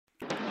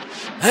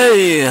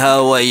Hey,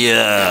 how are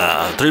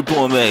ya?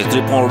 3-point mix,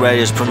 3-point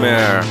radius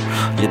premiere.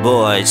 Your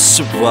boy,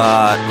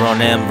 swat,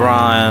 and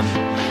Brian.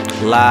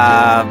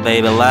 Live,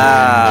 baby,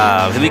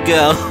 live. Here we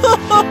go.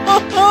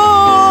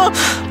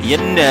 You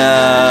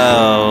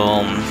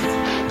know.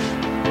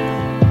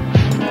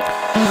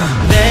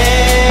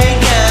 They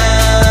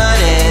got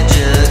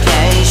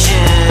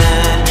education.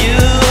 You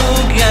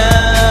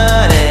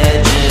got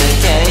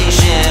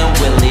education.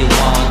 Willy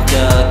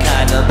Wonka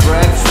kind of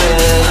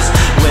breakfast.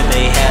 When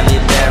they had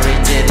it buried,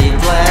 titty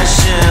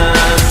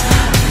flashing.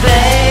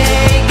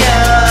 They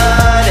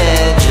got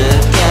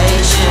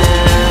education.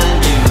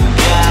 You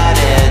got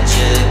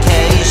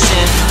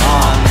education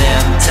on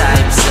them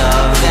types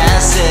of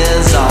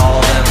asses. All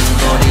them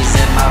booties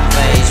in my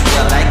face.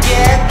 Will I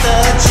get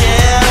the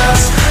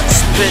chance?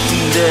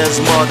 Spitting this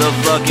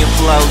motherfucking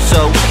flow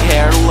so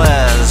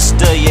careless.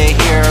 Do you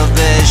hear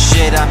this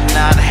shit? I'm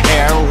not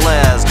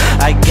hairless.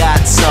 I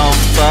got some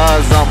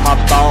fuzz on my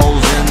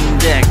balls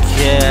and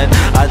dickhead.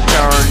 I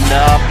turn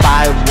up,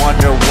 I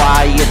wonder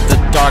why it's the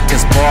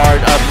darkest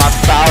part of my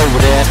body.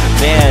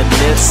 Man,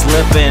 it's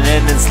slipping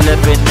and it's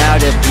slipping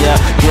out if you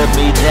give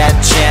me that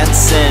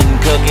chance. And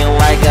cooking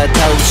like a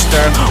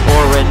toaster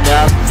or an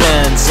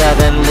oven,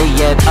 suddenly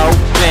it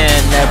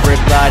open.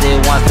 Everybody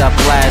wants to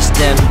flash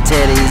them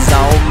titties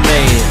on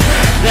me.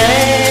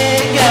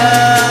 They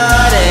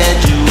got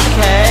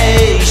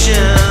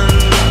education.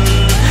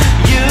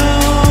 You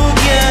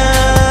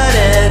got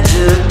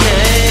education.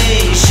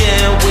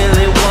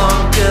 Willy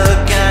Wonka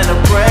kind of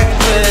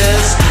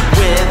breakfast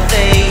with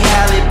a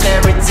Halle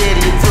Berry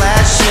titty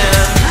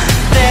flashing.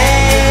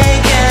 They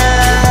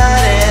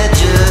got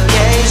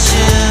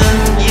education.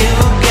 You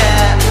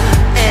got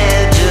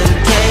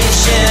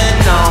education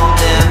on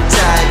them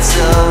types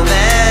of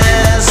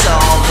ass.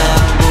 All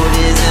them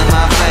booties in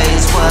my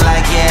face. Will I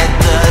get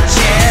the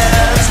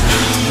chance?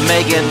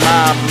 Making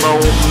my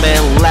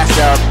moment last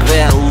a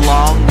bit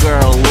longer.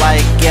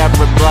 Like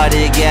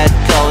everybody get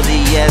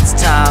cozy, it's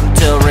time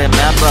to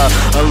remember.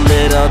 A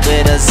little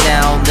bit of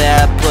sound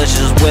that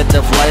pushes with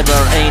the flavor.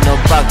 Ain't no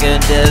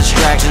fucking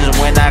distractions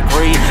when I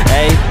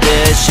create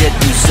this shit.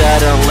 You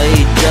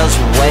suddenly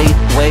just wait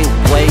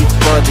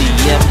for the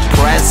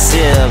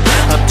impressive.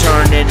 I'm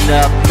turning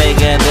up,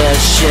 making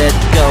this shit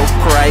go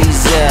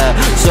crazy.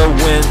 So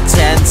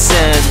intense,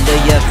 and do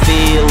you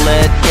feel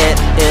it? It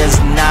is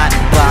not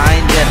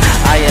binding.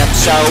 I am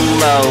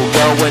solo,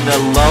 going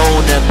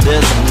alone in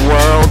this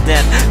world,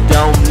 and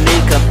don't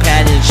need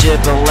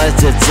companionship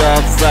unless it's a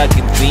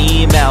fucking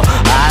female.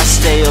 I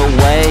stay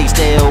away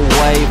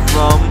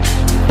from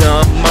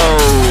the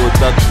mode,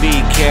 but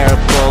be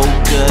careful,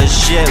 cause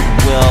shit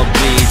will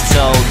be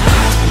told.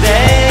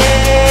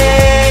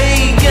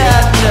 They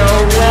got no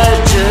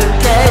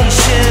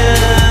education.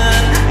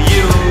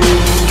 You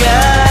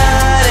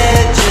got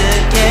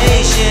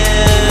education.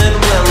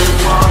 Willy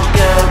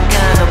Wonka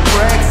kind of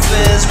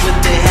breakfast with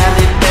the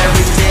Halle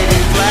Berry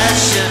titty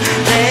flashing.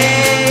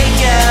 They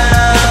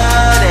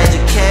got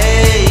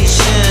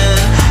education.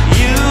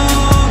 You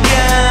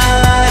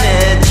got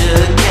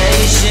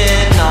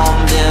education on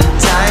them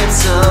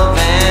types of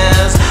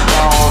ass.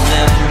 All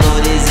them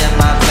booties in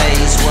my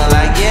face. Will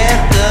I get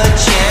the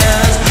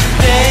chance?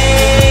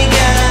 They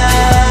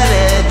got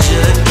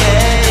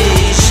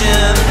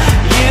education.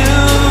 You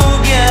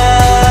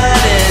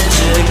got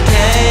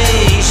education.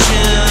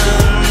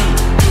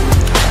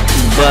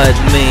 But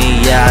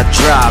me, I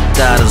dropped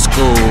out of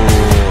school.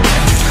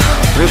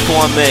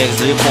 3-point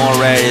mix, 3-point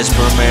radius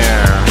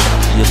premiere.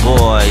 Your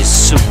boy,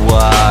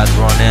 swat,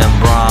 and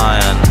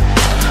Brian.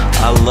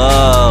 I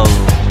love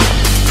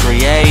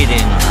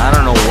creating. I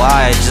don't know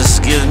why. It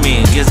just gives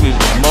me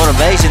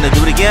motivation to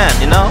do it again.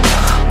 You know.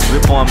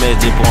 3-point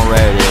mix, 3-point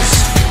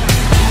radius.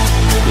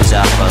 Peace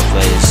out,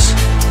 fuckface.